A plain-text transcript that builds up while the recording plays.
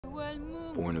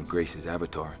Born of Grace's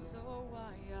avatar,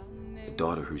 a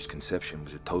daughter whose conception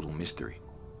was a total mystery.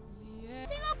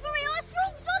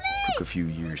 Took a few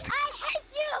years to... I hate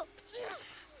you!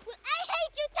 I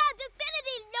hate you to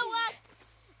infinity, Noah!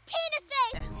 Penis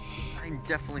face! I'm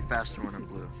definitely faster when I'm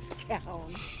blue.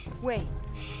 Scound. Wait,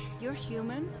 you're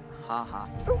human? Ha ha.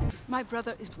 Ooh, my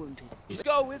brother is wounded. Just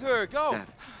go with her, go! Dad,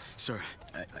 sorry,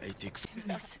 I dig...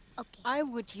 Yes, okay. I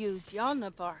would use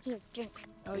Yana bark. Here, drink.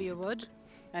 Oh, you would?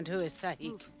 And who is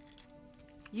Sahik?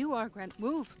 You are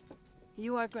Move.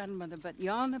 You are grandmother, but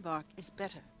Yana bark is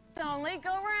better. Only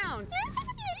go round.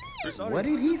 What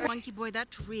did he say? Monkey boy,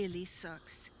 that really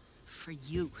sucks. For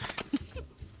you.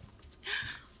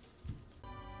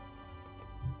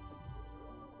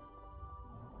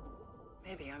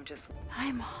 Maybe I'm just...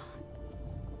 I'm on.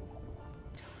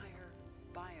 Entire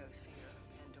biosphere of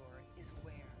Pandora is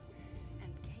aware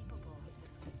and capable of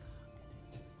this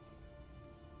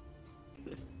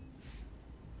concoction.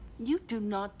 You do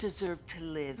not deserve to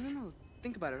live. No,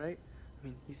 think about it, right? I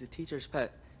mean, he's the teacher's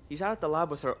pet. He's out at the lab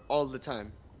with her all the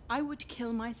time. I would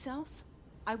kill myself.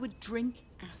 I would drink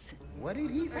acid. What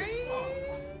did he say?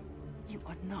 You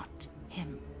are not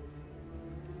him.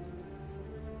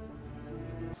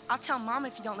 I'll tell Mom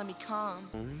if you don't let me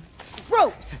come.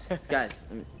 Gross! Guys,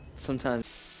 I mean, sometimes...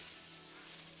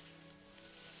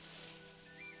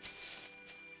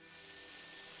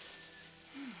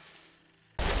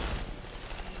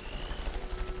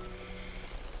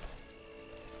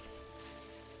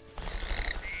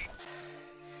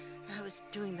 I was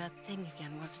doing that thing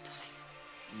again, wasn't I?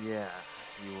 Yeah,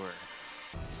 you were.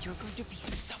 You're going to be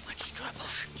in so much trouble.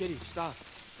 Kitty, stop.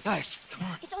 Guys, come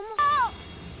on. It's almost... Oh!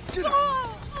 Get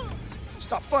her!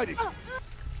 Stop fighting!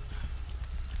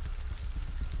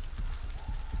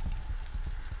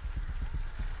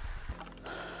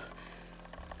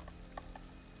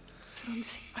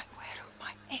 Srungsi, I wear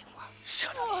my ewa.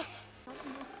 Shut up!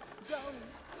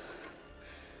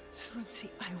 Srungsi,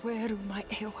 I wear my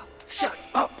ewa. Shut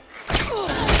up!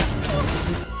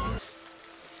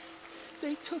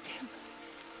 They took him.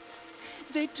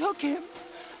 They took him.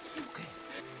 Okay.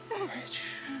 All right,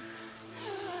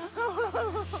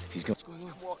 He's going...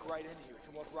 You can walk right in here. You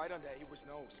can walk right under Ewa's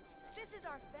nose. This is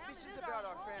our family. This is about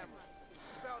our family.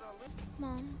 It's about our...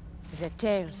 Mom. The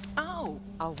tails. Ow!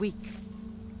 Are weak.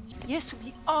 Yes,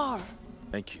 we are.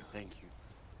 Thank you. Thank you.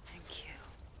 Thank you.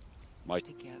 My...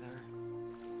 Together.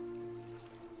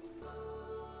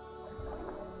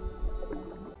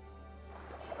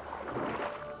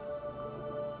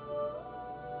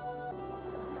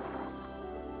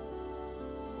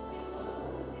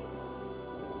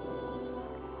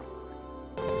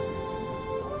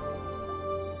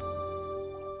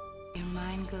 Your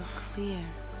mind go clear.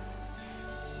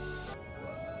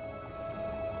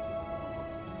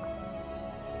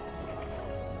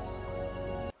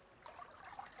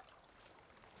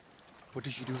 What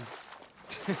did she do?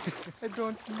 I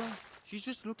don't know. She's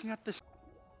just looking at the...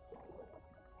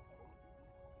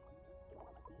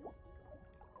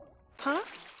 Huh?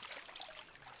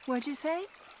 What'd you say?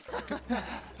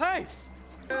 Hey!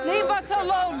 Leave us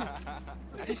alone!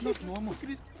 That is not normal.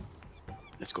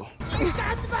 Let's go.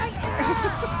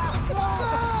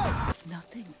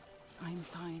 Nothing. I'm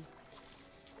fine.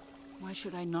 Why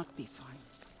should I not be fine?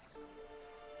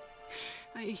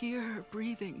 I hear her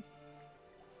breathing.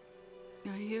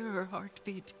 I hear her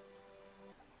heartbeat.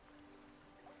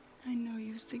 I know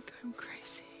you think I'm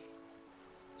crazy.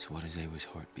 So what does Ewa's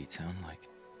heartbeat sound like?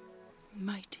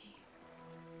 Mighty.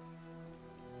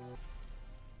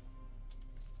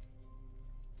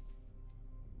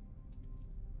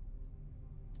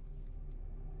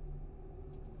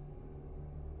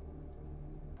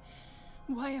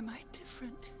 Why am I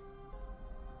different?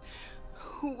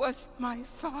 Who was my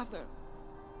father?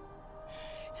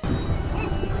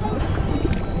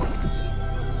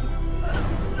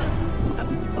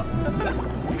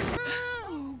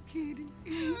 Oh, Kiri.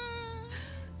 Kiri,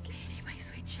 my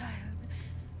sweet child.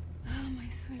 Oh, my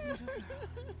sweet little girl.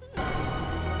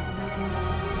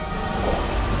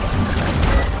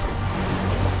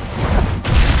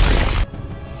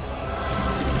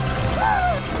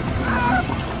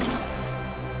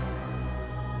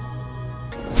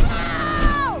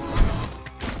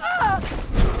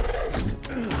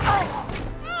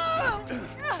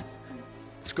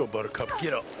 Let's go, Buttercup.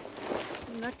 Get up.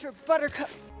 Not your buttercup.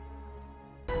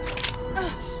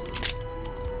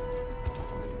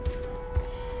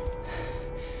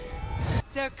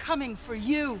 They're coming for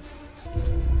you.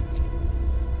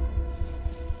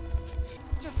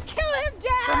 Just kill him,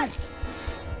 Dad!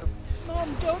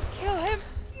 Mom, don't kill him.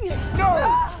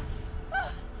 No!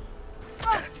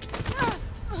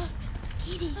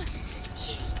 Kitty,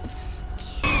 Kitty.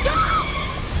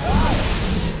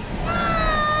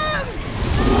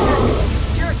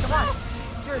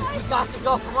 We got to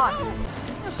go, come on.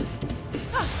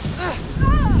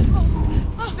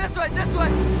 This way, this way.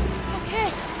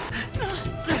 Okay.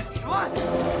 Come on.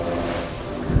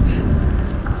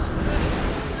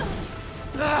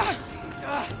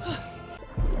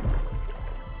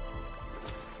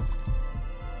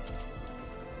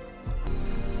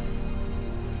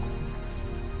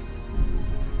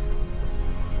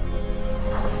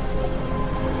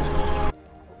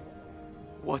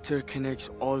 Water connects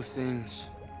all things.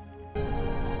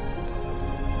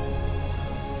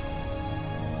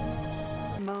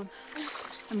 Mom,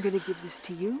 I'm gonna give this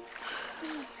to you.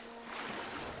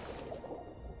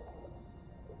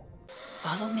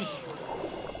 Follow me.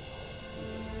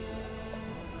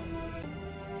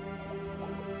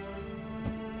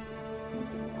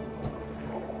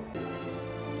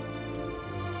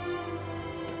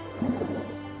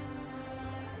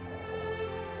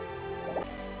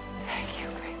 Thank you,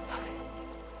 Grandmother.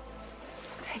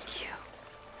 Thank you.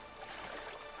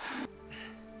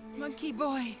 Monkey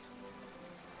boy.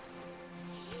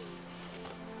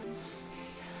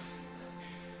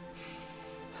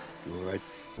 You all right?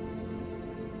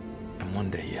 And one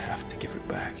day you have to give it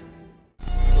back.